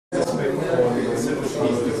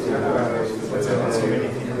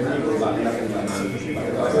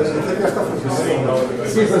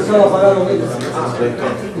Sí, pero solo apagar los vídeos.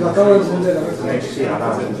 Lo acabo de encender. Sí,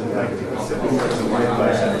 ahora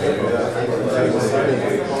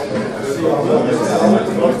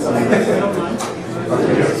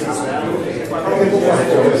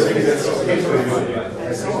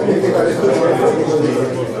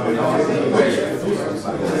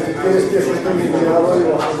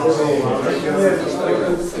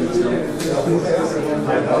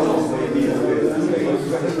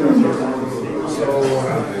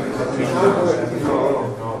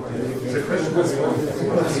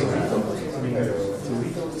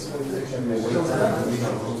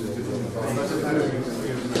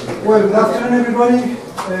Well, good afternoon, everybody.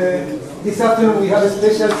 This afternoon we have a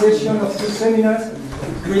special session of two seminars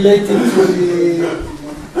relating to the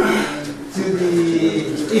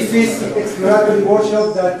IFISC Exploratory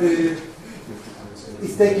Workshop that is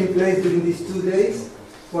taking place during these 2 days,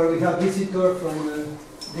 where we have visitors from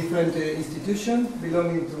different institutions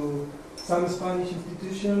belonging to some Spanish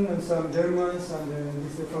institutions and some Germans and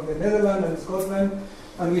this is from the Netherlands and Scotland.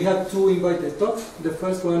 And we have two invited talks. The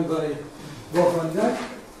first one by Dijk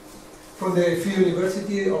from the Free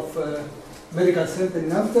University of Medical Center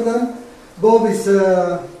in Amsterdam. Bob is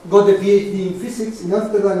got a PhD in physics in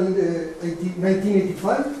Amsterdam in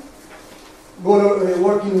 1985,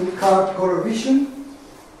 working in color vision,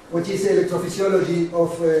 which is electrophysiology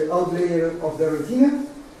of outlayer of the retina.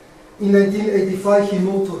 In 1985, he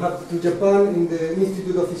moved to Japan in the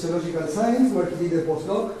Institute of Physiological Science, where he did a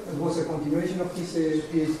postdoc. It was a continuation of his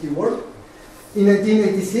PhD work. In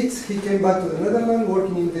 1986, he came back to the Netherlands,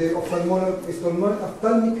 working in the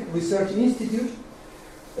Ophthalmic Research Institute,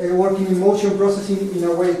 working in motion processing in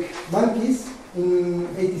awake monkeys. In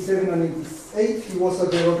 87 and 88, he was at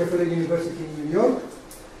the Rockefeller University in New York,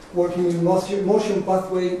 working in motion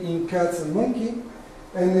pathway in cats and monkeys.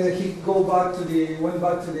 And he went back to the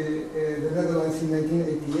Netherlands in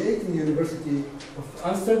 1988 in the University of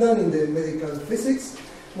Amsterdam in the medical physics,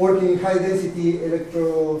 working in high-density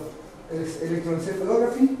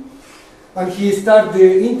electroencephalography. And he started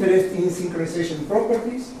the interest in synchronization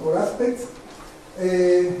properties or aspects.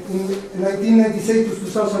 In 1996 to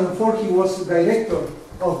 2004, he was director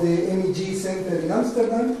of the MEG Center in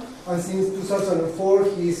Amsterdam. And since 2004,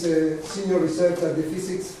 he is a senior researcher at the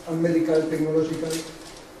Physics and Medical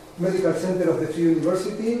Center of the Free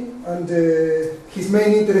University, and his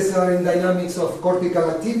main interests are in dynamics of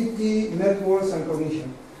cortical activity, networks, and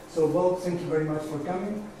cognition. So, Bob, thank you very much for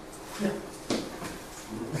coming. Yeah.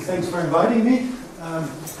 Thanks for inviting me.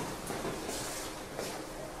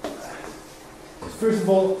 First of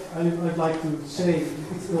all, I'd like to say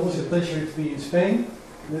it's always a pleasure to be in Spain,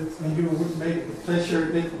 and you would make the pleasure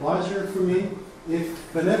a bit larger for me if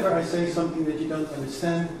whenever I say something that you don't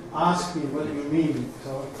understand, ask me what do you mean.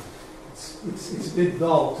 So it's a bit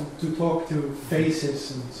dull to talk to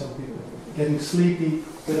faces and some people getting sleepy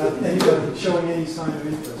without anybody showing any sign of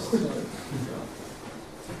interest.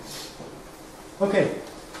 Okay,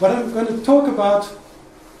 what I'm going to talk about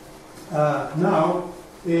now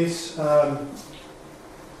is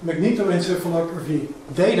magnetoencephalography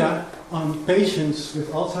data on patients with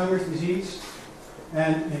Alzheimer's disease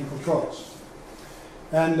and in controls.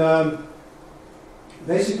 And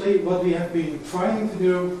basically what we have been trying to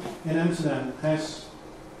do in Amsterdam has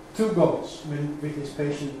two goals with this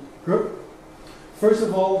patient group. First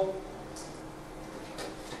of all,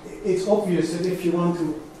 it's obvious that if you want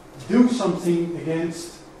to do something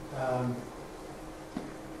against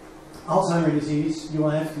Alzheimer's disease, you will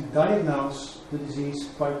have to diagnose the disease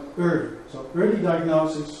quite early. So early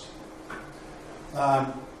diagnosis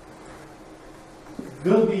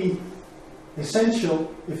will be essential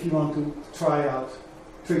if you want to try out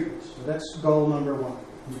treatments. So that's goal number one.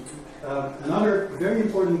 Another very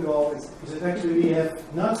important goal is that actually we have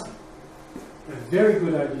not a very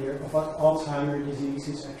good idea of what Alzheimer's disease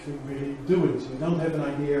is actually really doing. So we don't have an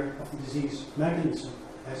idea of the disease mechanism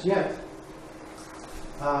as yet.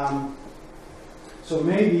 So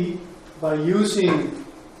maybe by using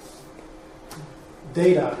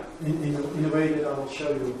data in a way that I will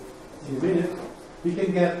show you in a minute, we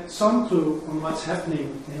can get some clue on what's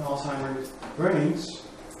happening in Alzheimer's brains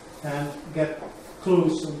and get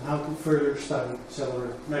clues on how to further study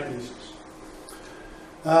cellular mechanisms.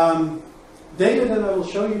 Data that I will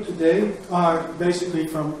show you today are basically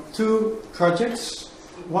from two projects.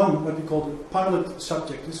 One, what we call the pilot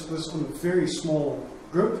subject. This was on a very small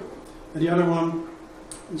group. And the other one,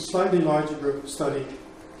 a slightly larger group study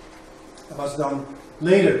that was done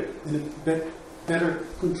later in a better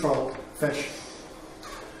controlled fashion.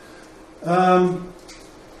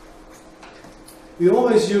 We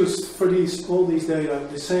always use for all these data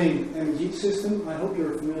the same MEG system. I hope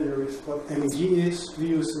you're familiar with what MEG is. We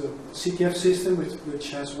use the CTF system,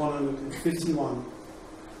 which has 151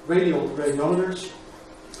 radiometers.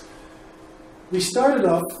 We started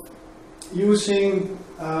off using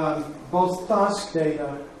both task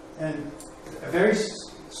data and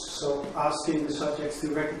so asking the subjects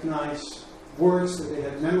to recognize words that they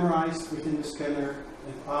had memorized within the scanner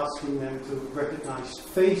and asking them to recognize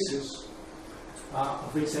faces,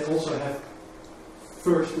 of which they also had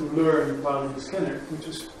first to learn while in the scanner, which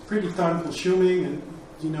was pretty time consuming. And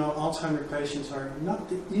you know, Alzheimer patients are not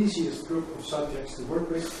the easiest group of subjects to work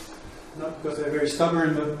with, not because they're very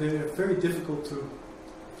stubborn, but they're very difficult to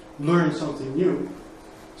learn something new.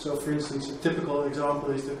 So for instance, a typical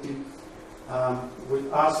example is that we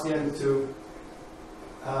would ask them to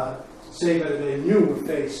say whether they knew a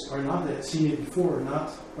face or not, they had seen it before or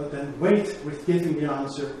not, but then wait with giving the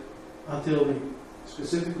answer until we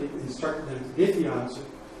specifically instructed them to give the answer.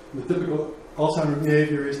 And the typical Alzheimer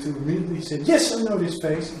behavior is to immediately say, yes, I know this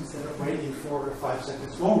face, instead of waiting 4 or 5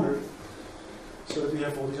 seconds longer, so that we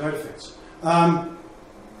have all these artifacts.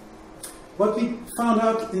 What we found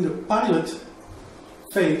out in the pilot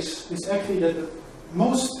phase is actually that the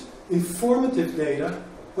most informative data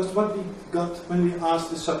was what we got when we asked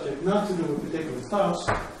the subject not to do a particular task,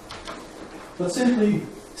 but simply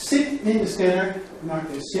sit in the scanner, in our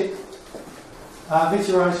case sit, with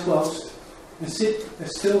your eyes closed, and sit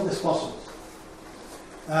as still as possible.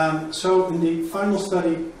 So in the final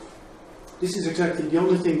study, this is exactly the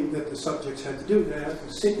only thing that the subjects had to do. They had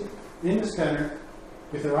to sit in the scanner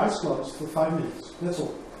with their eyes closed for 5 minutes. That's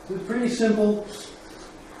all. So it's pretty simple.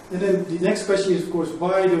 And then the next question is, of course,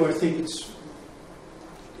 why do I think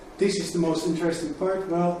this is the most interesting part?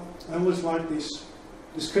 Well, I always like this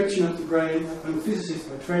description of the brain. I'm a physicist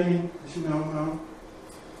by training, as you know.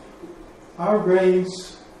 Our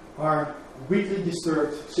brains are weakly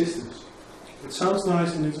disturbed systems. It sounds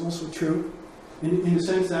nice, and it's also true, in the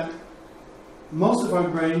sense that most of our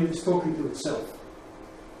brain is talking to itself.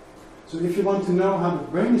 So if you want to know how the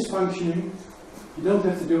brain is functioning, you don't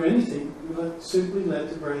have to do anything. You simply let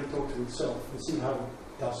the brain talk to itself and see how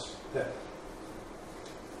it does that.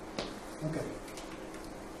 Okay.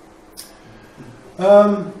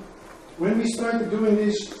 When we started doing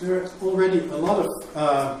this, there are already a lot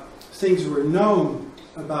of things were known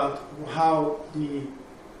about how the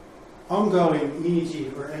ongoing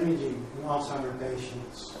EEG or MEG in Alzheimer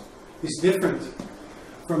patients is different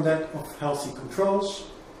from that of healthy controls.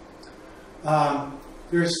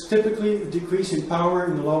 There's typically a decrease in power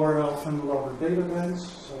in the lower alpha and the lower beta bands,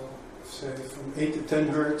 so say from 8 to 10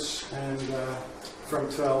 hertz and from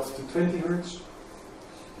 12 to 20 hertz.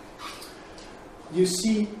 You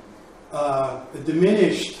see a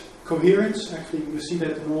diminished coherence. Actually, you see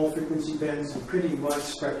that in all frequency bands and pretty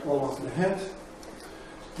widespread all over the head.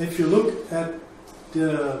 If you look at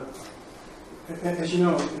as you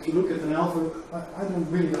know, if you look at an alpha, I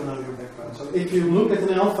really don't know your background. So if you look at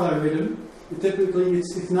an alpha rhythm, typically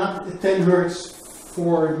it's not 10 hertz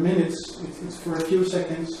for minutes, it's for a few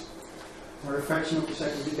seconds, or a fraction of a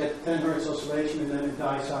second. You get 10 hertz oscillation and then it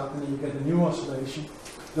dies out and then you get a new oscillation.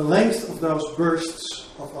 The length of those bursts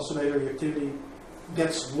of oscillatory activity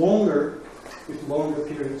gets longer with longer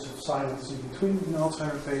periods of silence in between in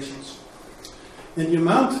Alzheimer patients. And the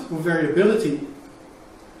amount of variability,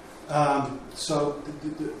 so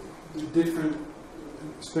the different,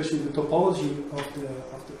 especially the topology of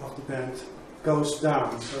the band goes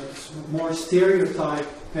down. So it's more stereotype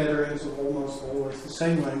patterns of almost always the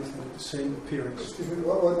same length and the same appearance.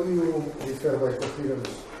 What do you refer by coherence?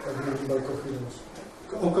 What do you mean by coherence?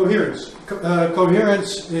 Coherence.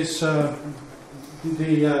 Coherence is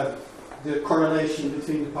the correlation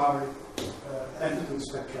between the power amplitude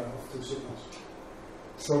spectra of two signals.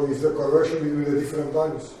 So is the correlation between the different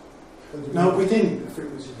times? No, within the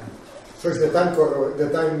frequency band. So it's the time the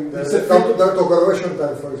correlation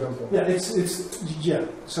time, for example. Yeah, yeah.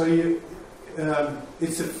 So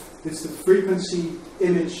it's the frequency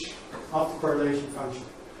image of the correlation function.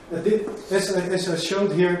 As I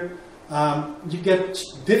showed here, you get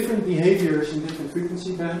different behaviors in different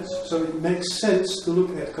frequency bands, so it makes sense to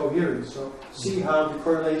look at coherence. So see how the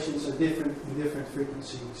correlations are different in different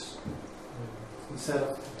frequencies, instead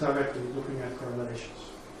of directly looking at correlations.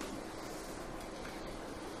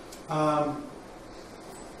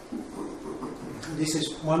 This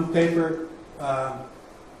is one paper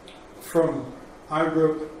from our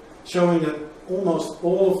group showing that almost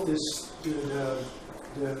all of the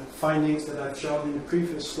findings that I've shown in the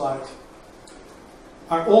previous slide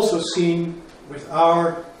are also seen with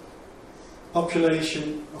our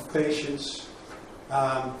population of patients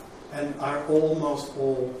and are almost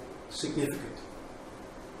all significant.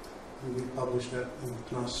 And we published that in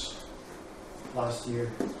PNAS last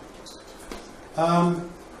year.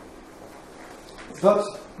 But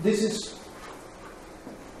this is,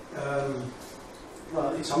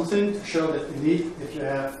 well, it's something to show that indeed, if you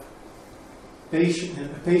have a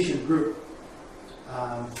patient group,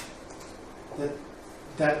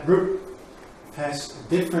 that group has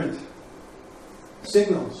different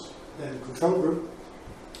signals than the control group.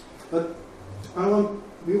 But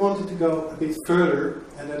we wanted to go a bit further,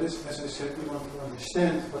 and that is, as I said, we want to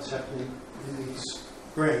understand what's happening in these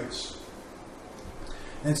brains.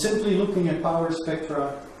 And simply looking at power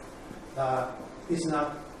spectra is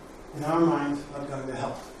not, in our mind, not going to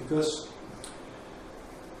help. Because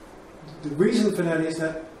the reason for that is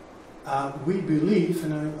that we believe,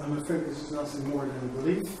 and I'm afraid this is nothing more than a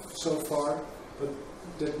belief so far, but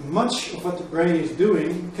that much of what the brain is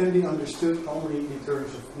doing can be understood only in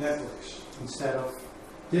terms of networks, instead of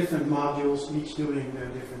different modules, each doing their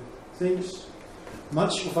different things.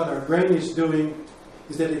 Much of what our brain is doing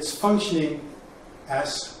is that it's functioning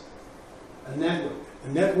as a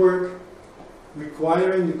network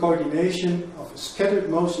requiring the coordination of scattered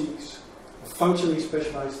mosaics of functionally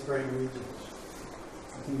specialized brain regions.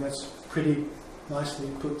 I think that's pretty nicely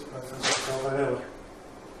put by Francisco Varela.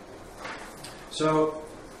 So,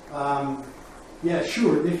 yeah,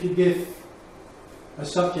 sure, if you give a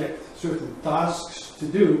subject certain tasks to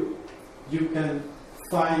do, you can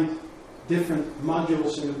find different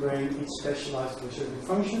modules in the brain, each specialized for a certain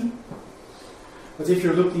function. But if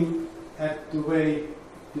you're looking at the way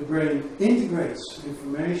the brain integrates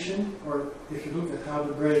information, or if you look at how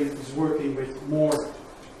the brain is working with more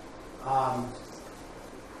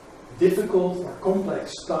difficult or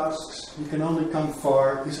complex tasks, you can only come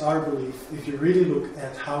far, is our belief, if you really look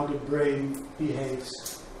at how the brain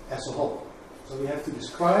behaves as a whole. So we have to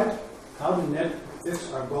describe how the network,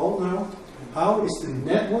 that's our goal now, how is the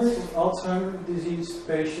network of Alzheimer's disease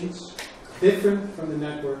patients different from the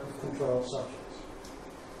network of control subjects.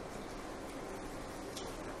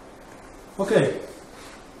 Okay.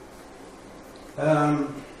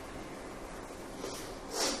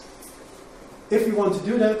 If we want to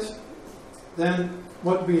do that, then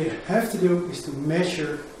what we have to do is to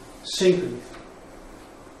measure synchrony.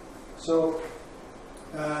 So,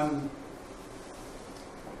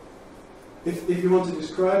 if you want to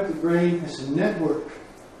describe the brain as a network,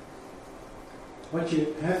 what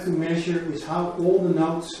you have to measure is how all the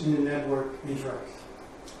nodes in the network interact.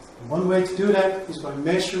 And one way to do that is by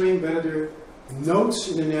measuring whether the nodes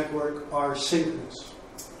in the network are synchronous.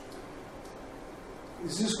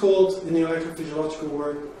 This is called, in the electrophysiological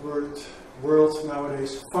world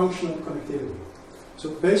nowadays, functional connectivity. So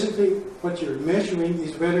basically what you're measuring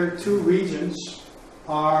is whether two regions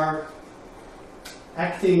are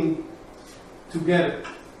acting together.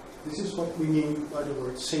 This is what we mean by the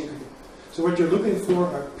word synchrony. So what you're looking for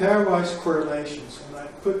are pairwise correlations. And I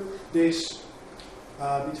put this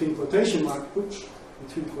between quotation marks,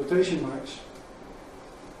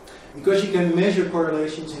 because you can measure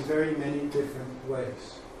correlations in very many different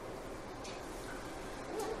ways.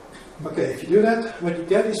 Okay, if you do that, what you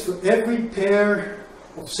get is for every pair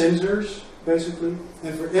of sensors, basically,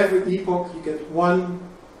 and for every epoch, you get one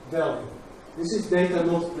value. This is data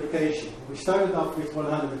multiplication. We started off with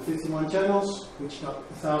 151 channels, which got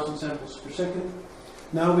 1,000 samples per second.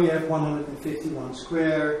 Now we have 151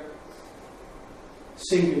 square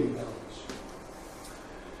synchrony values.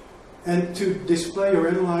 And to display or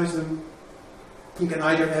analyze them, you can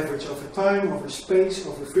either average over time, over space,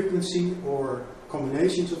 over frequency, or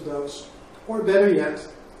combinations of those, or better yet,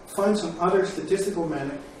 find some other statistical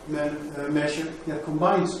measure that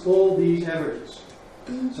combines all these averages.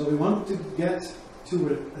 So we want to get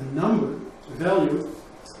to a number, a value,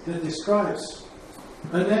 that describes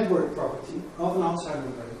a network property of an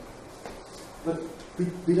Alzheimer brain. But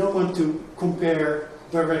we don't want to compare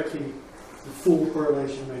directly the full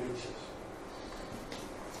correlation matrices.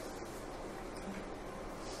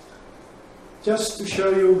 Just to show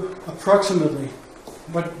you approximately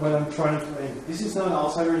what I'm trying to aim. This is not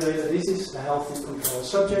Alzheimer data, this is a healthy control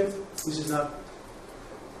subject. This is not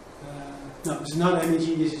this is not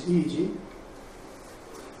MEG, this is EEG.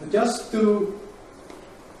 But just to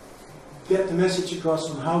get the message across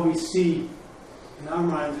on how we see in our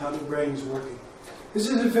mind how the brain is working. This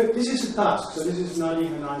is a task, so this is not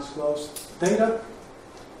even undisclosed data.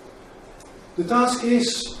 The task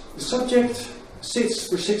is the subject sits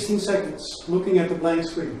for 16 seconds looking at the blank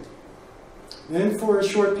screen. Then for a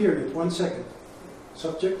short period, 1 second,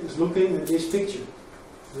 subject is looking at this picture.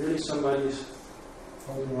 Really somebody is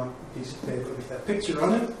holding on a piece of paper with that picture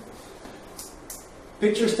on it.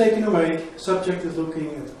 picture is taken away, subject is looking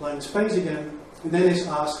at blank space again, and then is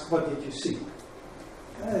asked, what did you see?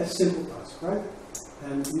 A simple task, right?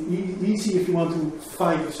 And easy if you want to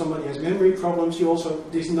find if somebody has memory problems. You also,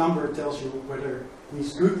 this number tells you whether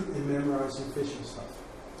he's good in memorizing visual stuff.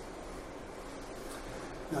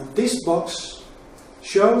 Now this box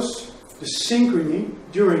shows the synchrony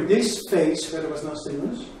during this phase where there was no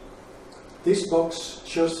stimulus. This box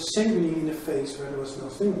shows the synchrony in the phase where there was no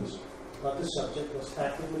stimulus. But the subject was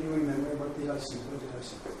actively remembering, what did I see, what did I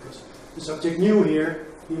see? Because the subject knew here,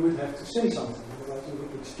 he would have to say something, otherwise he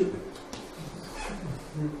would look stupid.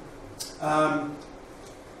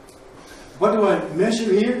 What do I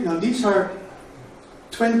measure here? Now these are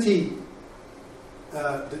 20,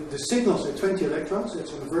 the signals are 20 electrons,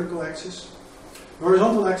 that's on the vertical axis. The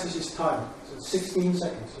horizontal axis is time, so it's 16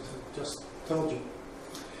 seconds, as I just told you.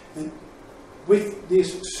 And with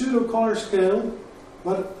this pseudo color scale,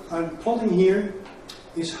 what I'm plotting here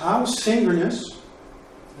is how synchronous,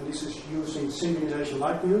 and this is using synchronization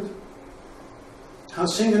likelihood, how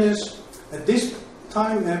synchronous at this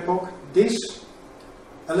time epoch this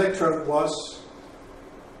electrode was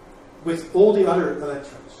with all the other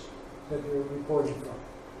electrons that you're reporting from.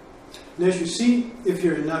 And as you see, if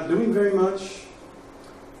you're not doing very much,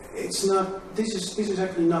 it's not. This is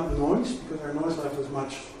actually not noise, because our noise level is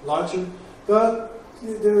much larger. But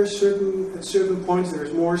there are at certain points there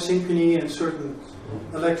is more synchrony, and certain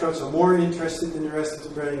electrodes are more interested in the rest of the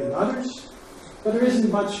brain than others. But there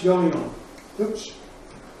isn't much going on. Oops.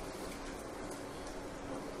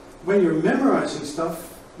 When you're memorizing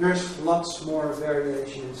stuff, there's lots more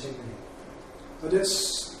variation in synchrony. But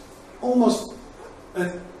it's almost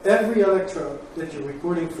at every electrode that you're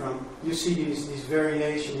recording from, you see these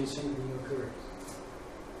variation in synchrony occurring.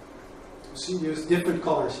 You see there's different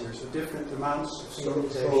colors here, so different amounts of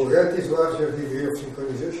synchronization. So red is larger degree of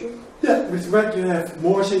synchronization? Yeah, with red you have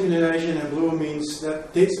more synchronization, and blue means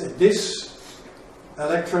that this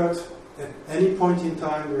electrode, at any point in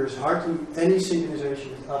time, there is hardly any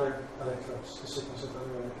synchronization with other electrodes, the signals of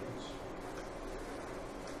other electrodes.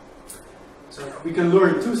 So we can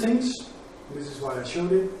learn two things. This is why I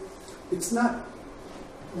showed it. It's not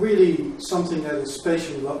really something that is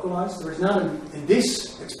spatially localized. There is not, in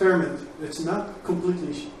this experiment, it's not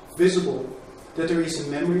completely visible that there is a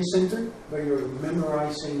memory center where you're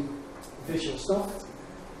memorizing visual stuff.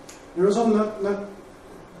 There is also not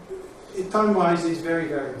time-wise, it's very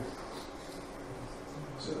variable.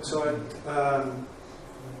 So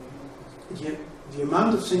the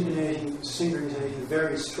amount of synchronization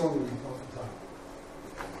varies strongly over time.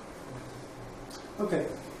 Okay,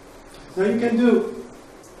 now you can do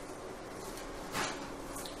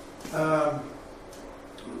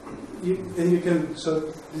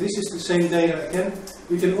so this is the same data again.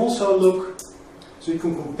 You can also look, so you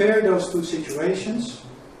can compare those two situations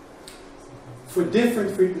for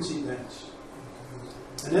different frequency bands,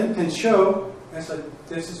 and then can show,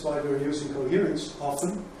 this is why we're using coherence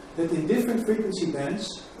often, that in different frequency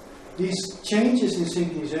bands, these changes in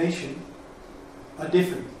synchronization are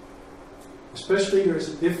different. Especially there is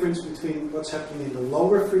a difference between what's happening in the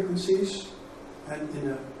lower frequencies and in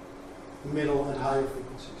the middle and higher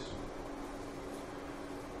frequencies.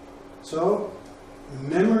 So,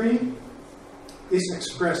 memory is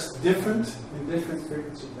expressed different in different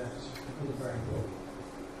frequency bands in the brain.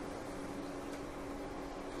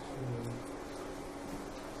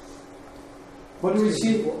 What do we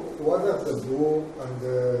see? What are the blue and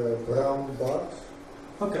the brown bars?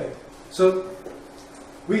 Okay, so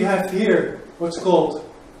we have here what's called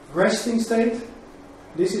resting state.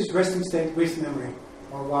 This is resting state with memory,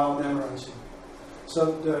 or while memorizing.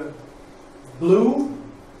 So the blue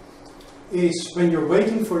is when you're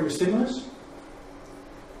waiting for your stimulus,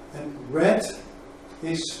 and red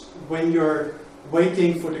is when you're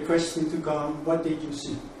waiting for the question to come, what did you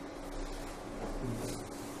see?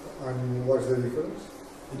 And what's the difference?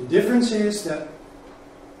 And the difference is that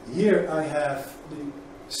here I have the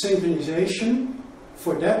synchronization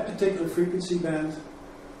for that particular frequency band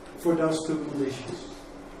for those two conditions.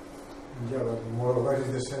 Yeah, but more or less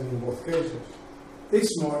the same in both cases.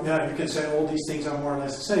 It's more, yeah, you can say all these things are more or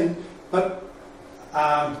less the same, but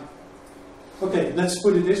okay, let's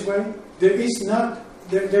put it this way. There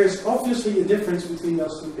is obviously a difference between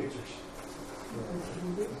those two pictures.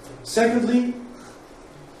 Secondly,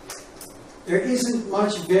 there isn't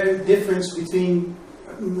much difference between,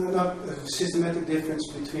 not a systematic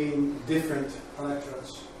difference between different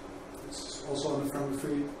electrodes. It's also from the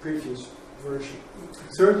previous version.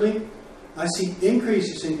 Thirdly, I see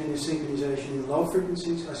increases in synchronization in low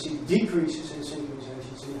frequencies. I see decreases in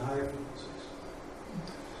synchronizations in higher frequencies.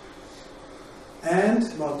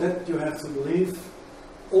 And, well, that you have to believe,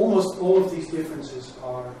 almost all of these differences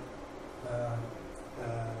are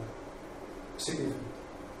significant.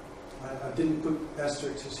 I didn't put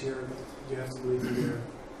asterisks here, but you have to believe me there.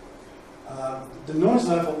 The noise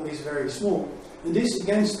level is very small. And this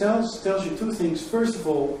again tells you two things. First of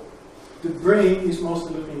all, the brain is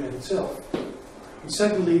mostly looking at itself. And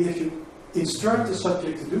secondly, if you instruct the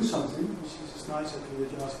subject to do something, which is nice actually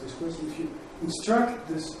that you ask this question, if you instruct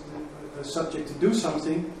the subject to do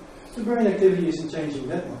something, the brain activity isn't changing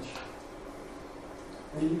that much.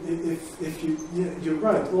 And if you're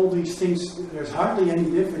right, all these things, there's hardly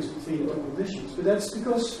any difference between the two conditions. But that's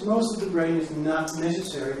because most of the brain is not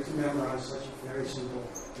necessary to memorize such a very simple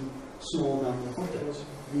and small number of details.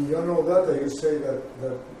 Beyond all that, you say that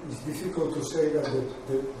it's difficult to say that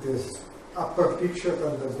the upper picture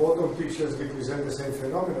and the bottom pictures represent the same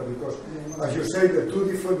phenomenon, because, as you say, the two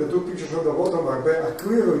pictures on the bottom are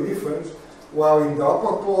clearly different, while in the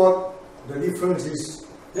upper part the difference is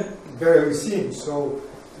barely seen. So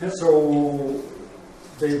they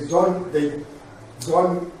don't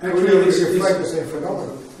clearly reflect the same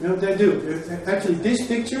phenomenon. No, they do. Actually, this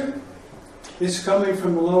picture is coming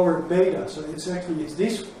from the lower beta. So it's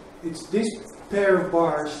this pair of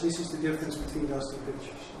bars. This is the difference between those two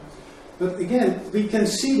pictures. But again, we can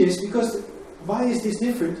see this because why is this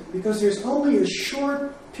different? Because there's only a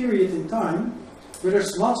short period in time where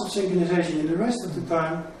there's lots of synchronization. In the rest of the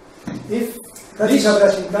time, if this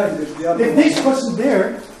wasn't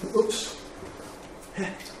there, oops.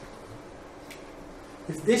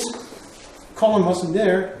 If this column wasn't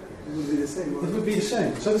there, it would be the same. It would be the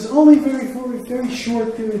same. So it's only for a very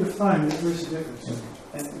short period of time that there's a difference.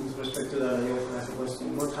 And with respect to that, I also ask a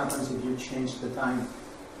question: what happens if you change the time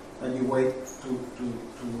that you wait to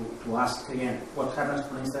ask again? What happens,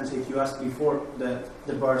 for instance, if you ask before the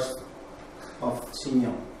burst of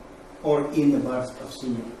signal, or in the burst of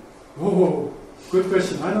signal? Oh, good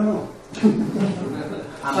question. I don't know.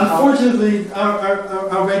 Unfortunately,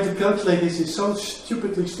 our way to calculate this is so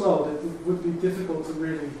stupidly slow that it would be difficult to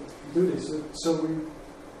really do this.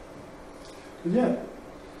 Yeah.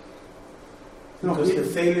 No, because the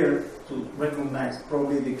failure to recognize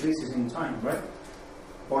probably decreases in time, right?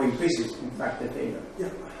 Or increases, in fact, the failure. Yeah.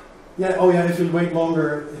 Yeah. Oh, yeah. If you wait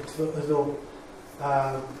longer, it will.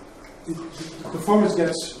 The performance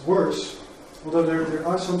gets worse. Although there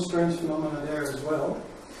are some strange phenomena there as well.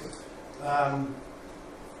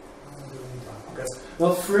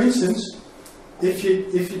 Well, for instance, if you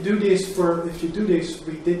do this,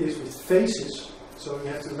 we did this with faces. So you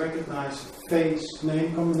have to recognize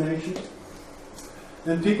face-name combination.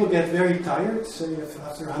 Then people get very tired. Say if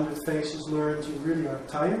after 100 faces learned, you really are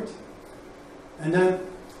tired. And then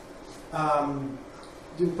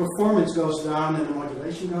the performance goes down and the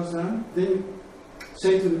modulation goes down. Then you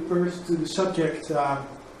say to the subject,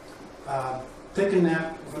 take a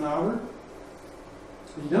nap of an hour.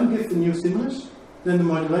 You don't give the new stimulus, then the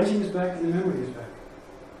modulation is back and the memory is back.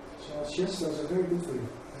 So siestas are very good for you.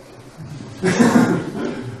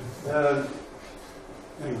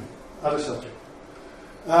 Anyway, other subject.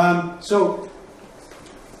 So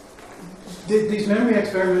this memory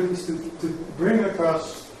experiment is to bring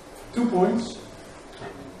across 2 points.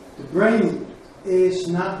 The brain is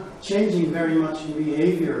not changing very much in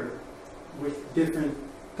behavior with different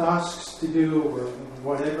tasks to do or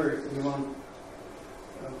whatever you want,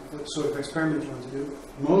 what sort of experiment you want to do.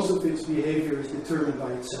 Most of its behavior is determined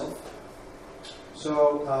by itself.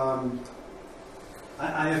 So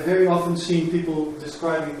I have very often seen people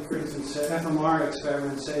describing, for instance, fMR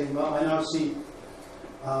experiments saying, well, I now see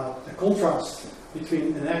a contrast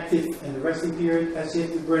between an active and a resting period, as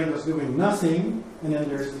if the brain was doing nothing, and then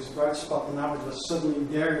there's this bright spot, and now it was suddenly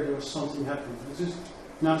there was something happening. This is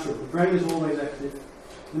not true. The brain is always active,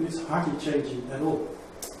 and it's hardly changing at all.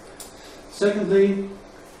 Secondly,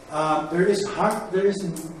 the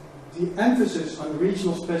emphasis on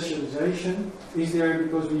regional specialization is there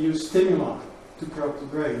because we use stimuli to probe the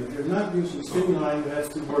brain. If you're not using stimuli, you have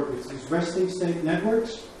to work with these resting state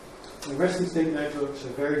networks. The resting state networks are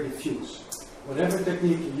very diffuse. Whatever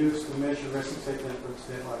technique you use to measure resting state networks,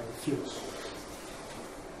 they are diffuse.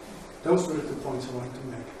 Those were the 2 points I wanted to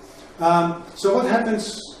make. So what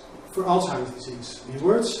happens for Alzheimer's disease? In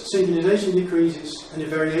words, synchronization decreases and the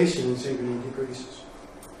variation in synchrony decreases.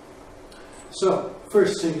 So,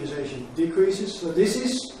 first synchronization decreases. So this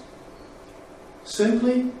is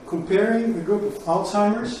simply comparing a group of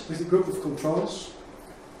Alzheimer's with a group of controls,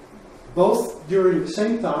 both during the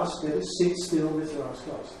same task, that is, sit still with your eyes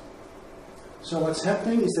closed. So what's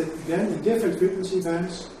happening is that, again, in different frequency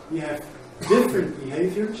bands, we have different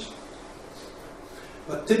behaviors,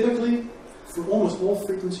 but typically, for almost all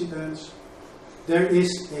frequency bands, there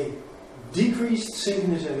is a decreased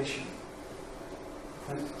synchronization.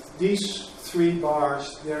 And these 3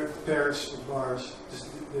 bars, they're pairs of bars,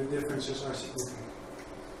 the differences are significant.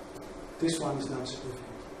 This one is not significant.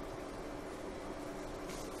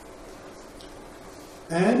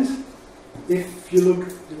 And if you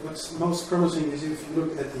look, what's most promising is if you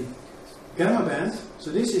look at the gamma band,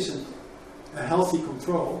 so this isn't a healthy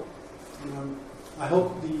control. I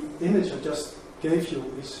hope the image I just gave you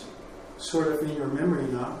is sort of in your memory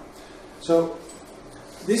now. So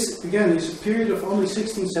this again is a period of only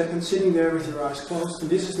 16 seconds sitting there with your eyes closed, and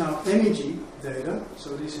this is now MEG data.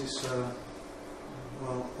 So this is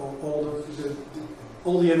well,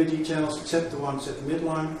 all the MEG channels except the ones at the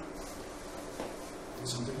midline.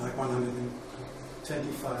 Something like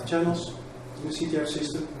 125 channels in the CTR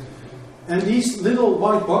system. And these little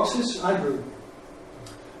white boxes I drew.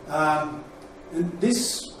 And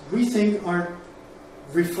this, we think, are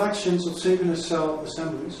reflections of synchronous cell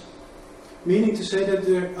assemblies, meaning to say that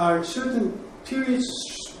there are certain periods,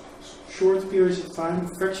 short periods of time,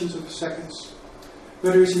 fractions of seconds,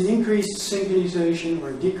 where there is an increased synchronization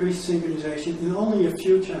or decreased synchronization in only a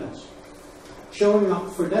few channels, showing up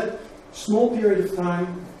for that small period of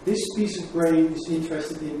time, this piece of brain is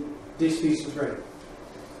interested in this piece of brain.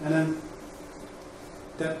 And then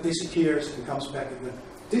that disappears and comes back again.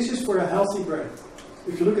 This is for a healthy brain.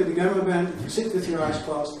 If you look at the gamma band, if you sit with your eyes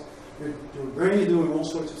closed, your brain is doing all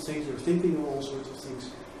sorts of things, you're thinking of all sorts of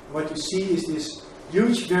things. And what you see is this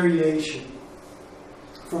huge variation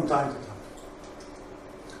from time to time.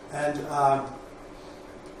 And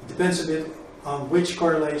it depends a bit on which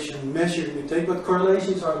correlation measure you take, but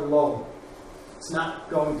correlations are low. It's not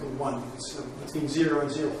going to 1, it's between 0 and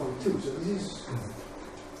 0.2. So this is,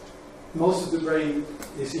 most of the brain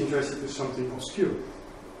is interested in something obscure.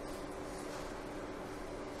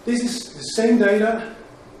 This is the same data,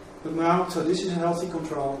 but now, so this is a healthy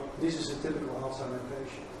control, this is a typical Alzheimer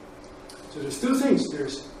patient. So there's 2 things.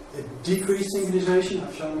 There's a decreased synchronization,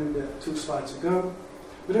 I've shown you that 2 slides ago,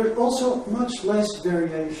 but there's also much less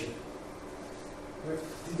variation.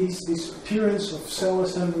 This appearance of cell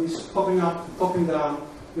assemblies popping up, popping down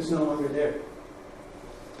is no longer there.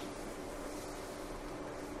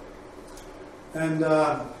 And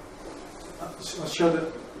I'll show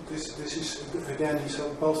that this is, again, these are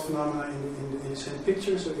both phenomena in the same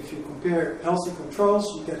picture. So if you compare healthy controls,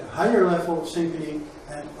 you get a higher level of synchrony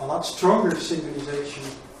and a lot stronger synchronization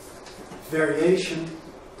variation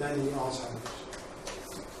than in Alzheimer's.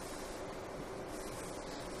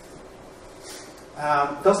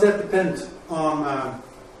 Does that depend on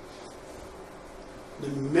the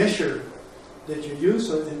measure that you use?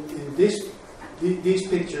 So in these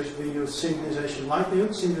pictures we use synchronization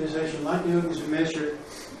likelihood. Synchronization likelihood is a measure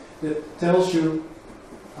that tells you,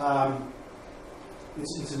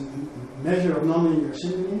 it's a measure of nonlinear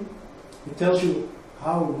synchrony. It tells you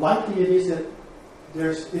how likely it is that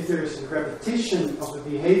if there is a repetition of a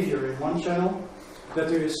behavior in one channel, that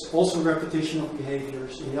there is also repetition of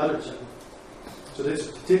behaviors in the other channel. So that's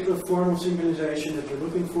a particular form of synchronization that you're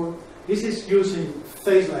looking for. This is using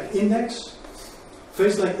phase lag index.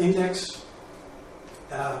 Phase lag index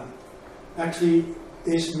actually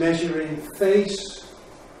is measuring phase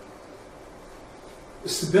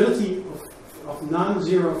stability of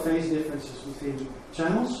non-zero phase differences between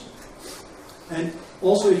channels. And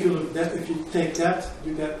also if you take that,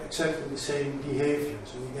 you get exactly the same behavior.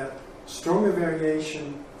 So you get stronger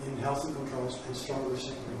variation in healthy controls and stronger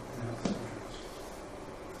synchrony in healthy controls.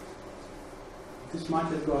 This might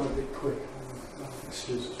have gone a bit quick. No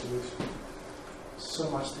excuses for this. So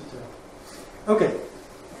much detail. Okay.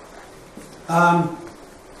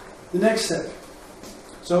 The next step.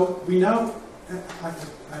 So we now,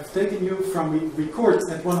 I've taken you from, we record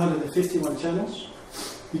at 151 channels.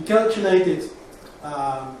 We calculated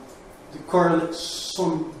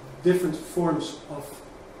some different forms of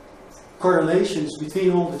correlations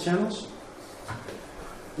between all the channels.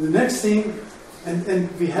 The next thing,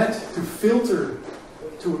 and we had to filter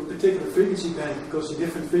to a particular frequency band because in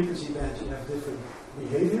different frequency bands you have different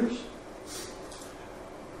behaviors.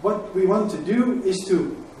 What we want to do is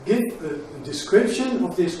to give a description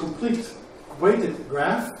of this complete weighted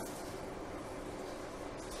graph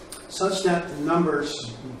such that the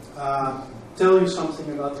numbers tell you something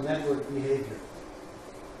about the network behavior.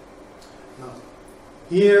 Now,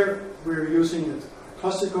 here we're using the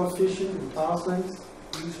cluster coefficient and path length.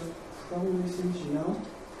 These are probably things you know.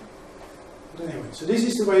 But anyway, so this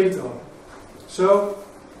is the way to go. So,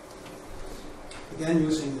 again,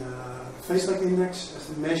 using phase lag index as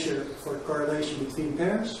the measure for correlation between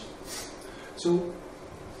pairs. So,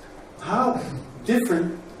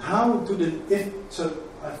 so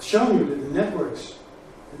I've shown you that the networks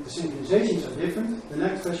the synchronizations are different. The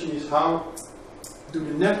next question is, how do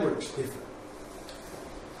the networks differ?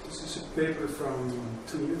 This is a paper from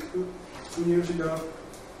 2 years ago,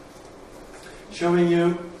 showing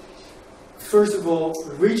you, first of all,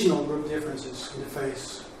 regional group differences in the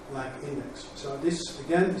phase-lag index. So this,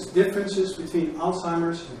 again, is differences between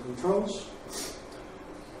Alzheimer's and controls,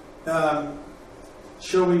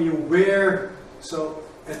 showing you where, so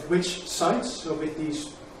at which sites, so with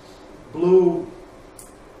these blue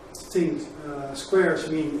things, squares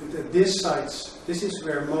mean that these sites, this is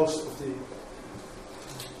where most of the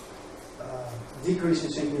decrease in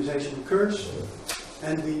synchronization occurs,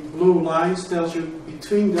 and the blue lines tells you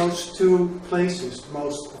between those two places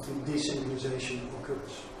most of the desynchronization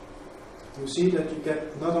occurs. You see that you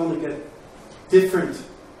get not only get different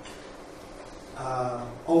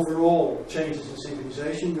overall changes in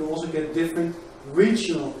synchronization, you also get different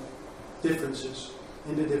regional differences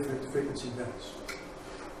in the different frequency bands.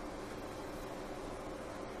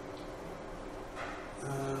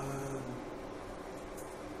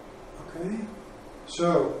 Okay,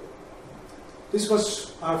 so this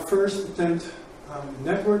was our first attempt on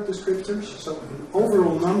network descriptors. So an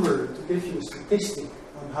overall number to give you a statistic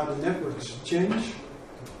on how the networks change.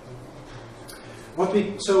 What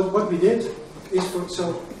we did is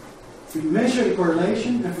we measure the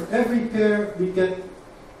correlation, and for every pair we get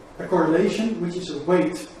a correlation which is a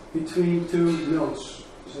weight between two nodes.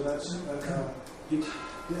 So that's the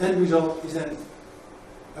end result is then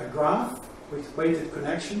a graph with weighted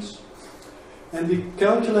connections. And we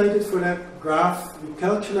calculated for that graph, we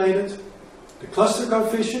calculated the cluster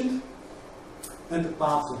coefficient and the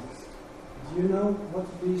path length. Do you know what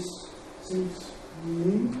these things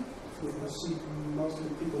mean? I see most of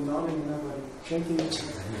the people nodding and nobody shaking.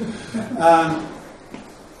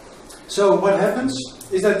 So what happens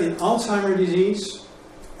is that in Alzheimer's disease,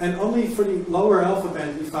 and only for the lower alpha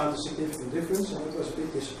band we found a significant difference, and it was a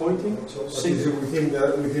bit disappointing. So is it within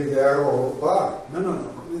the error bar? No.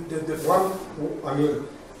 I mean,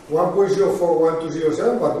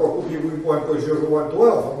 1.041207, but what could be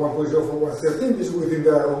 1.0112 and 1.0413 is within the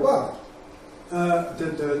error bar.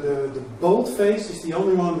 The bold phase is the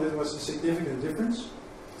only one that was a significant difference,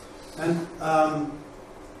 and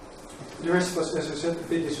the rest was, as I said, a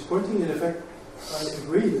bit disappointing. In effect, I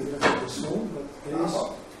agree that the effect is small, but it is.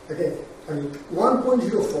 Okay, I mean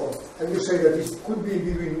 1.04, and you say that it could be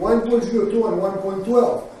between 1.02 and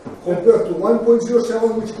 1.12, compared to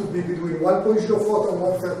 1.07, which could be between 1.04 and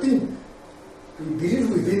 113. This is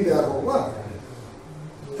within the error bar.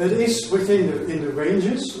 It is within the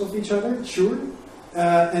ranges of each other, sure.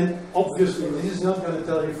 And obviously, this is not going to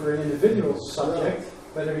tell you for an individual subject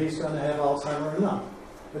whether he's going to have Alzheimer's or not.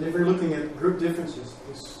 But if we're looking at group differences,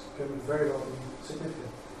 this can very well be significant.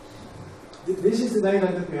 This is the data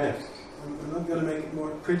that we have. I'm not going to make it more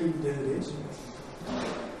pretty than it is.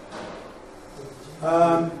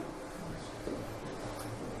 But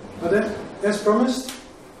then, as promised,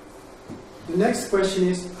 the next question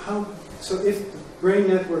is how. So if brain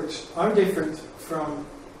networks are different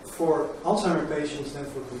for Alzheimer patients than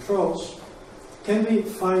for controls, can we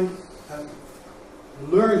find and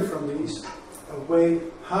learn from these a way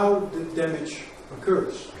how the damage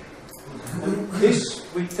occurs? And this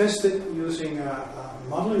we tested using a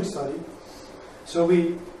modeling study. So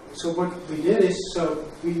what we did is,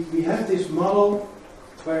 we have this model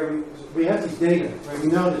where we have this data where we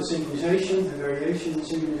know that synchronization and variation in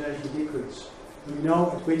synchronization decrease. And we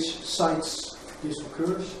know at which sites this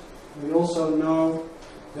occurs. And we also know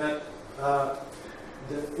that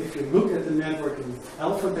if you look at the network in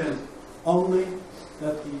alpha band only,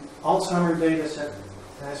 that the Alzheimer data set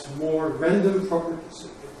has more random properties,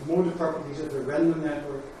 more the properties of a random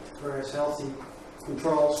network, whereas healthy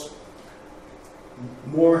controls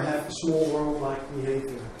more have a small world-like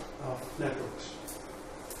behavior of networks.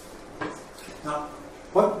 Now,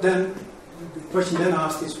 the question then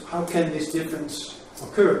asked is, how can this difference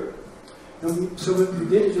occur? So what we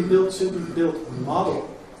did is we simply built a model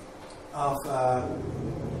of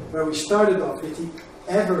where we started off with the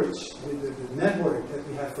average, with the network that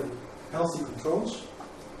we have for the healthy controls.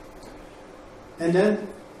 And then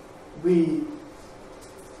we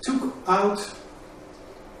took out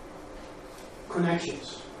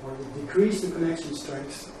connections, or we decreased the connection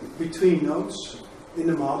strength between nodes in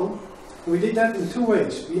the model. We did that in two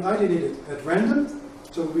ways. We either did it at random,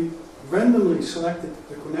 so we randomly selected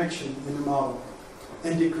the connection in the model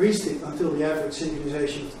and decreased it until the average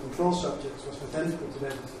synchronization of the control subjects was identical to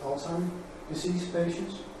that of Alzheimer's disease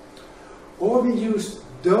patients. Or we used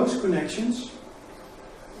those connections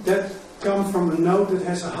that come from a node that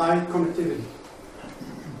has a high connectivity.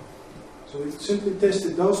 So we simply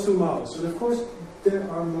tested those two models. And of course, there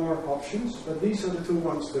are more options, but these are the two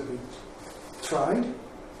ones that we tried.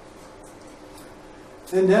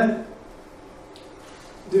 And then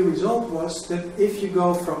the result was that if you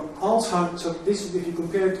go from Alzheimer's, so this is if you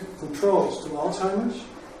compare controls to Alzheimer's.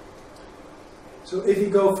 So if you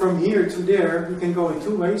go from here to there, you can go in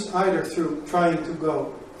two ways, either through trying to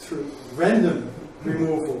go through random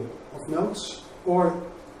removal of nodes, or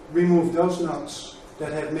remove those nodes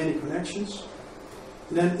that have many connections.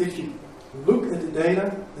 And then if you look at the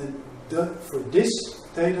data, then for this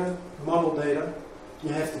data, model data, you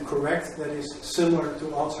have the correct that is similar to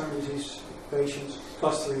Alzheimer's disease patients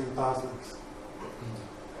clustering in path length.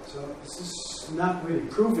 So this is not really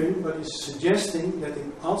proving, but it's suggesting that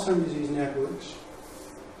in Alzheimer's disease networks,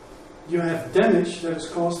 you have damage that is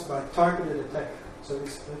caused by targeted attack. So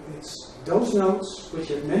it's those nodes which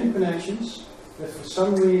have many connections that for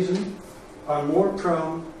some reason are more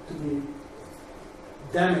prone to be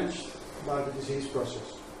damaged by the disease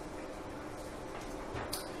process.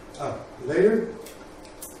 Later,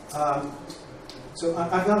 so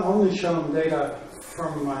I've not only shown data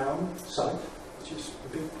from my own site, which is a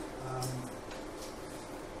bit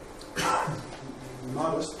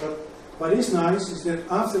modest, but what is nice is that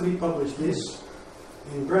after we published this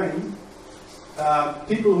in Brain,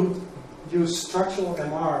 people who use structural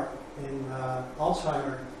MR in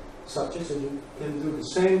Alzheimer subjects, and you can do the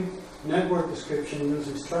same network description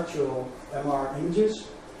using structural MR images,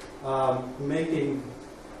 making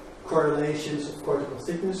correlations of cortical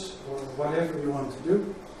thickness or whatever you want to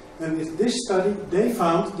do. And with this study, they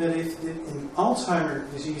found that if in Alzheimer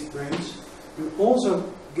disease brains, you also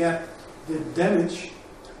get the damage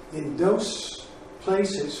in those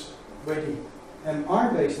places where the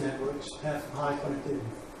MR-based networks have high connectivity.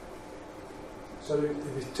 So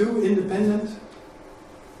with two independent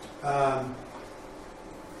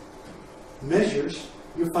measures,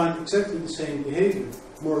 you find exactly the same behavior.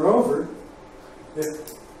 Moreover,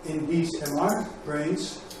 that in these MR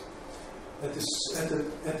brains, at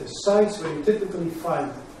the sites where you typically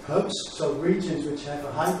find hubs, so regions which have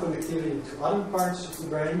a high connectivity to other parts of the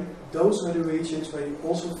brain, those are the regions where you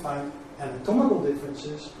also find anatomical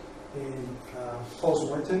differences in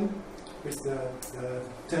post-mortem with the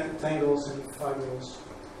tangles and fibrils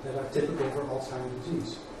that are typical for Alzheimer's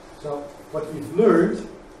disease. So what we've learned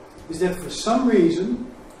is that for some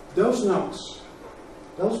reason, those nodes,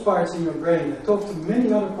 those parts in your brain that talk to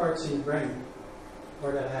many other parts in your brain,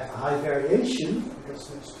 or that have a high variation, because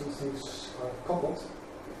those two things are coupled,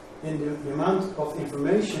 in the amount of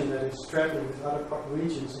information that is traveling with other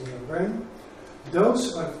regions in your brain,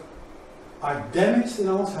 those are damaged in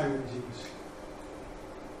Alzheimer's disease.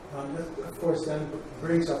 That, of course, then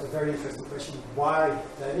brings up a very interesting question, why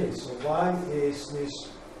that is. So why is this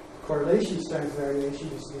correlation strength variation,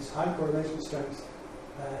 this high correlation strength,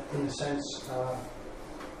 in a sense,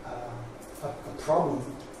 a problem?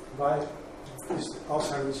 Why is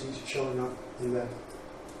Alzheimer's disease showing up in that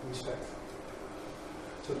respect?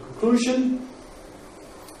 So the conclusion,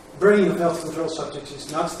 brain of health control subjects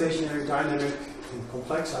is not stationary, dynamic, and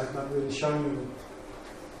complex. I've not really shown you.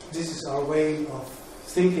 This is our way of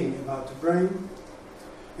thinking about the brain.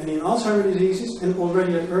 And in Alzheimer's diseases, and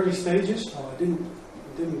already at early stages, I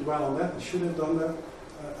didn't dwell on that, I should have done that.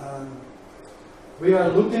 We are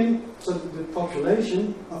looking, so the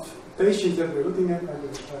population of patients that we're looking at are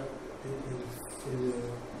in the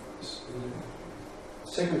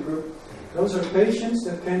second group. Those are patients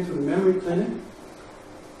that came to the memory clinic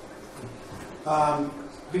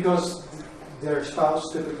because their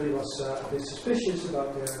spouse typically was a bit suspicious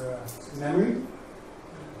about their memory.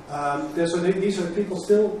 These are people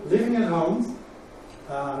still living at home,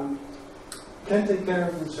 can take care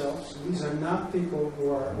of themselves. These are not people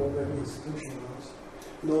who are already institutionalized.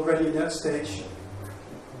 And already at that stage,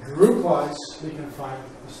 group-wise, we can find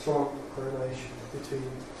a strong correlation between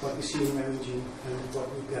what we see in MEG and what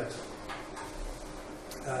we get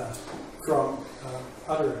from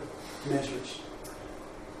other measures.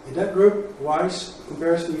 In that group-wise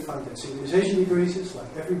comparison, we find that synchronization decreases,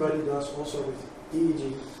 like everybody does, also with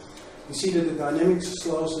EEG. You see that the dynamics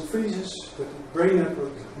slows and freezes, that the brain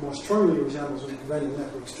network more strongly resembles a random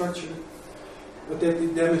network structure, but that the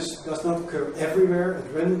damage does not occur everywhere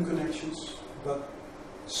at random connections, but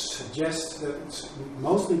suggests that it's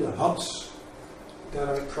mostly the hubs that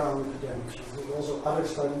are prone to damage. There are also other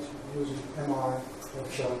studies using MR that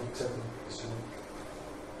have shown exactly the same.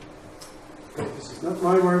 This is not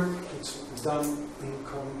my work, it's done in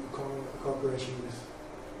cooperation with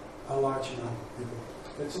a large amount of people.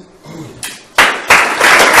 That's it.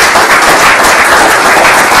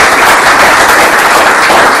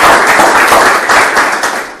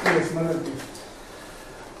 Yes,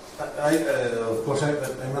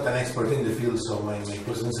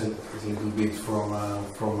 question is a little bit from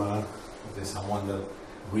someone that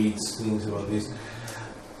reads things about this.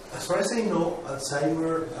 As far as I know,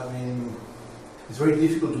 Alzheimer, I mean, it's very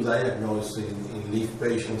difficult to diagnose in live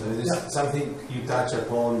patients. I mean, this is something you touch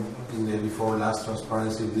upon in the before last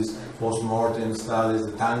transparency of this post-mortem studies,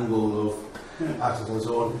 the tangle of actions and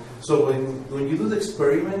so on. So when you do the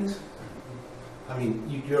experiment, I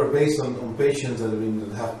mean, you're based on patients that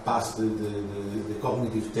have passed the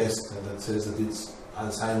cognitive test that says that it's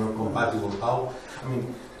Alzheimer compatible. How? I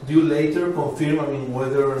mean, do you later confirm, I mean,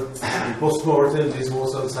 whether in post-mortem this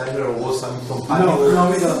was Alzheimer or was some compatible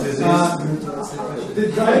disease? The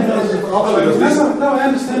diagnosis of Alzheimer. No, I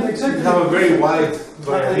understand exactly. You have a very wide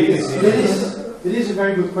variability. It is a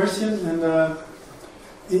very good question, and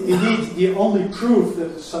indeed, the only proof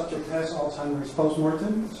that the subject has Alzheimer is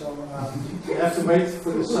post-mortem. So you have to wait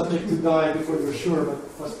for the subject to die before you're sure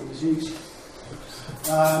what's the disease.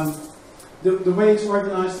 The way it's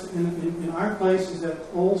organized in our place is that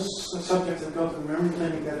all subjects that go to the memory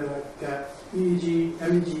clinic get EEG,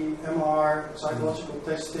 MEG, MR, psychological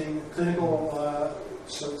testing, clinical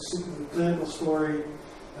story,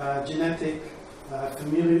 genetic,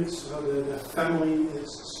 familial, so the family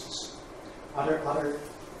is other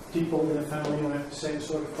people in the family who have the same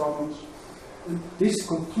sort of problems. And this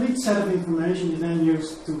complete set of information is then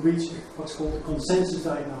used to reach what's called a consensus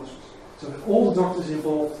diagnosis. So that all the doctors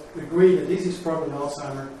involved agree that this is probably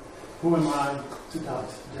Alzheimer. Who am I to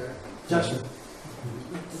doubt their judgment?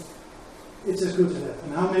 It's as good as that.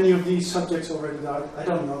 And how many of these subjects already died, I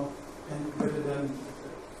don't know. And whether then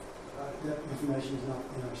that information is not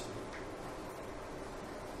in our study.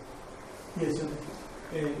 Yes,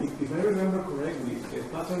 if I remember correctly, the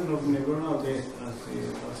pattern of neuronal death as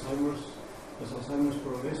Alzheimer's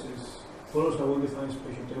progresses follows a well-defined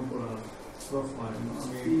spatiotemporal profile. No? I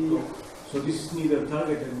mean, so this is neither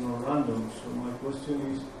targeted nor random. So my question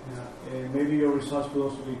is, maybe your results could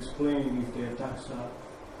also be explained if the attacks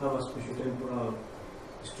have a spatiotemporal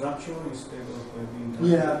structure instead of being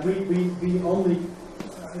targeted. Yeah, we only,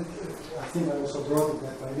 I think I also wrote it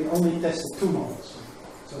that way, we only tested two models.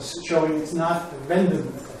 So showing it's not a random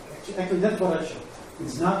attack. Actually, that's what I showed.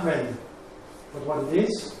 It's not random. But what it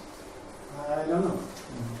is, I don't know.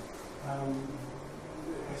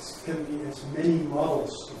 It can be as many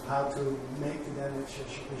models of how to make the damage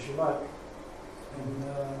as you like. And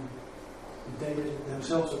the data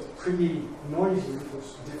themselves are pretty noisy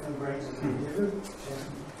because different brains are pretty different.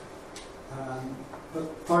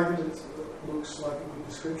 But targeted looks like a good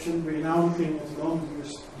description. We're now looking at the moment, we're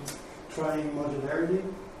trying modularity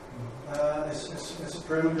as a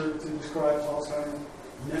parameter to describe Alzheimer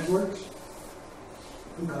networks.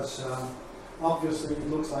 Because obviously it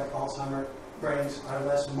looks like Alzheimer brains are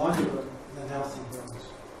less modular than healthy brains.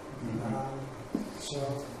 So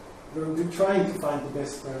we're trying to find the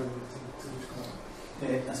best parameter to describe.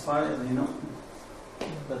 As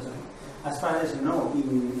far as you know,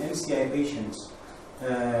 in MCI patients,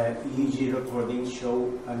 EEG recordings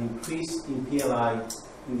show an increase in PLI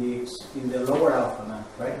in the lower alpha band,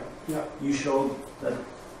 right? Yeah. You showed that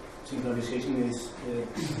synchronization is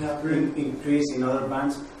increased in other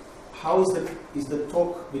bands. How is the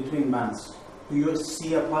talk between bands? Do you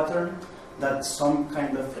see a pattern that some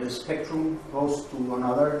kind of spectrum goes to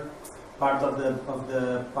another part of the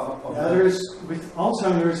with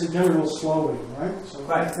Alzheimer there's a general slowing, right? So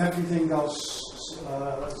everything goes.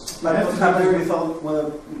 But what happens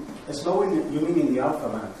with slowing? You mean in the alpha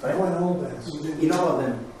band, right? In all bands. In all of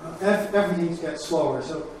them. Everything gets slower.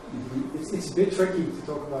 So it's a bit tricky to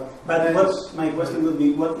talk about. But my question would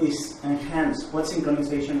be: what is enhanced? What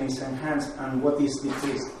synchronization is enhanced, and what is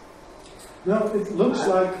decreased? No, it looks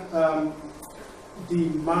like the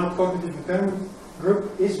mild cognitive impairment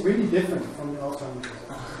group is really different from the Alzheimer's.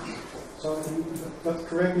 So, but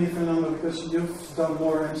correct me if I'm wrong, because you've done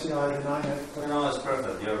more MCI than I have. No, that's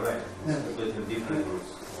perfect. You're right. It's completely different groups.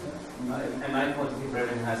 And mild cognitive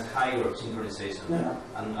impairment has higher synchronization,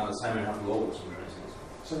 and Alzheimer has lower synchronization.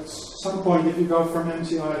 So at some point, if you go from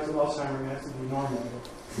MCI to Alzheimer, you have to be normal.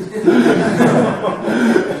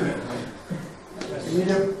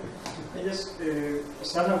 I just,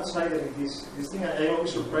 as an outsider in this thing, I'm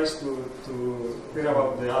always surprised to hear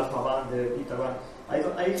about the alpha band, the beta band. I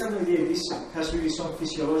have no idea if this has really some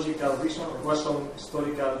physiological reason or was some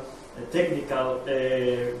historical, technical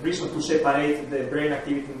reason to separate the brain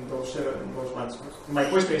activity in those bands. My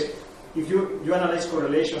question is, if you analyze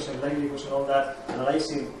correlations and likelihoods and all that,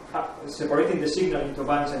 analyzing, separating the signal into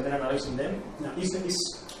bands and then analyzing them, is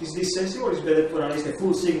this sensible, or is it better to analyze the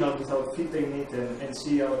full signal without filtering it and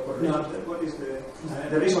see our correlations? No. What is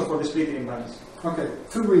the reason for the splitting in bands? Okay,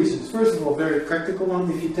 two reasons. First of all, very practical one.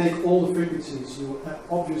 If you take all the frequencies, you will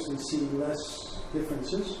obviously see less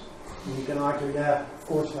differences. And you can argue, yeah, of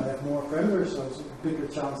course I have more parameters, so it's a bigger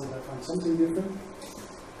chance that I find something different.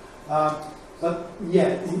 But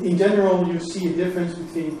yeah, in general, you see a difference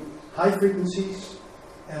between high frequencies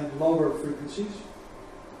and lower frequencies.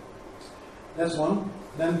 That's one.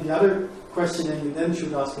 Then the other question that you then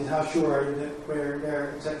should ask is, how sure are you that where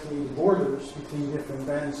there exactly the borders between different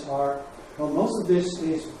bands are? Well, most of this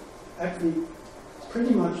is actually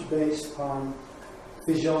pretty much based on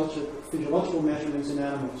physiological measurements in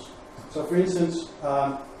animals. So, for instance,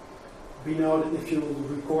 we know that if you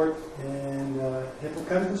record in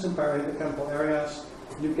hippocampus and parahippocampal areas,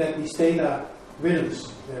 you get these theta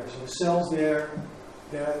rhythms there. So the cells there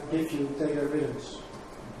give you theta rhythms.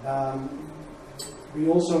 We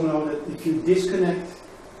also know that if you disconnect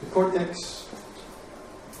the cortex,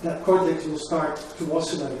 that cortex will start to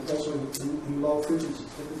oscillate also in low frequencies,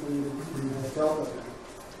 typically in delta band.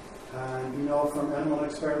 And we know from animal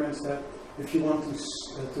experiments that if you want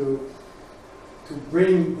to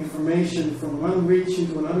bring information from one region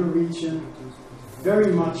to another region,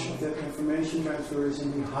 very much of that information transfer is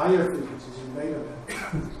in the higher frequencies, in beta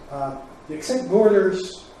band. The exact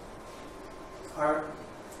borders are,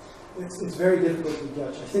 it's very difficult to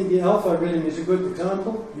judge. I think the alpha rhythm is a good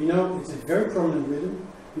example. We know it's a very prominent rhythm.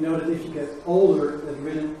 We know that if you get older, that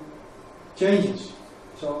rhythm changes.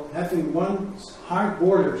 So having one hard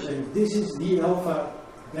border saying this is the alpha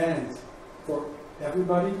band for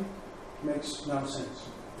everybody makes no sense.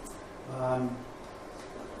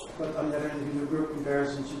 But on the other hand, if you do group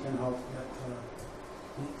comparisons, you can hope that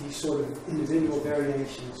these sort of individual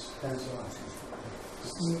variations cancel out.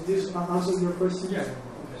 Does this answer your question? Yeah.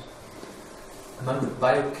 Among the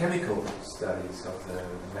biochemical studies of the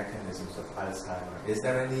mechanisms of Alzheimer, is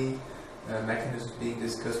there any mechanisms being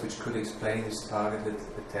discussed which could explain these targeted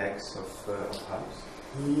attacks of house?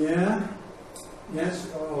 Yeah. Yes.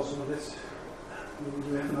 Also, that's. Do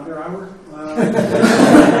we have another hour?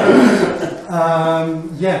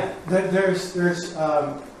 Yeah.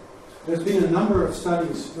 There's been a number of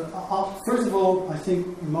studies. First of all, I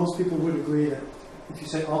think most people would agree that if you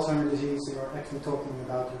say Alzheimer's disease, they are actually talking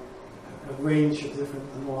about a range of different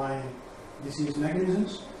underlying disease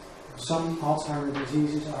mechanisms. Some Alzheimer's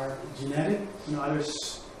diseases are genetic, and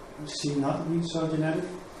others seem not to be so genetic.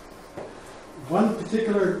 One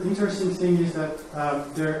particular interesting thing is that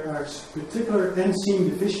there are particular enzyme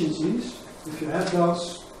deficiencies. If you have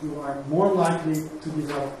those, you are more likely to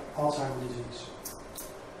develop Alzheimer's disease.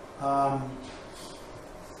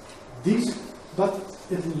 But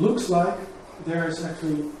it looks like there's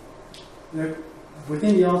actually,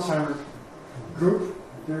 within the Alzheimer group,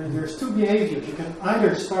 there's two behaviors. You can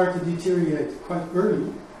either start to deteriorate quite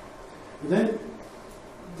early, and then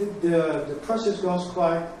the process goes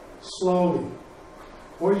quite slowly.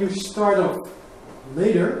 Or you start off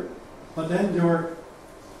later, but then your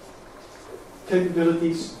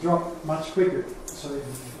capabilities drop much quicker. So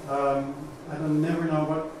I don't never know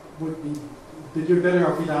what would be, but you're better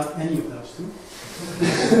off without any of those two.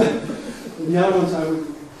 The other ones I would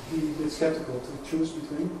be a bit skeptical to choose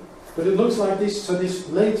between. But it looks like this, so this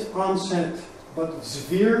late onset but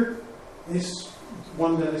severe is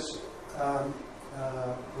one that is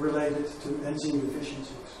related to enzyme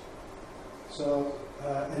deficiencies. So,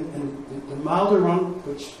 and the milder one,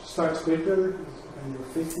 which starts quicker, when you're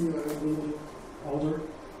 50 or a little bit older,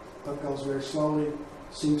 but goes very slowly,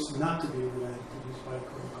 seems not to be related to these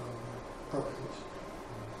biochemical properties.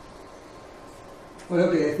 Well,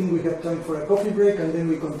 okay, I think we have time for a coffee break and then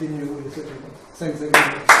we continue with the second one. Thanks again.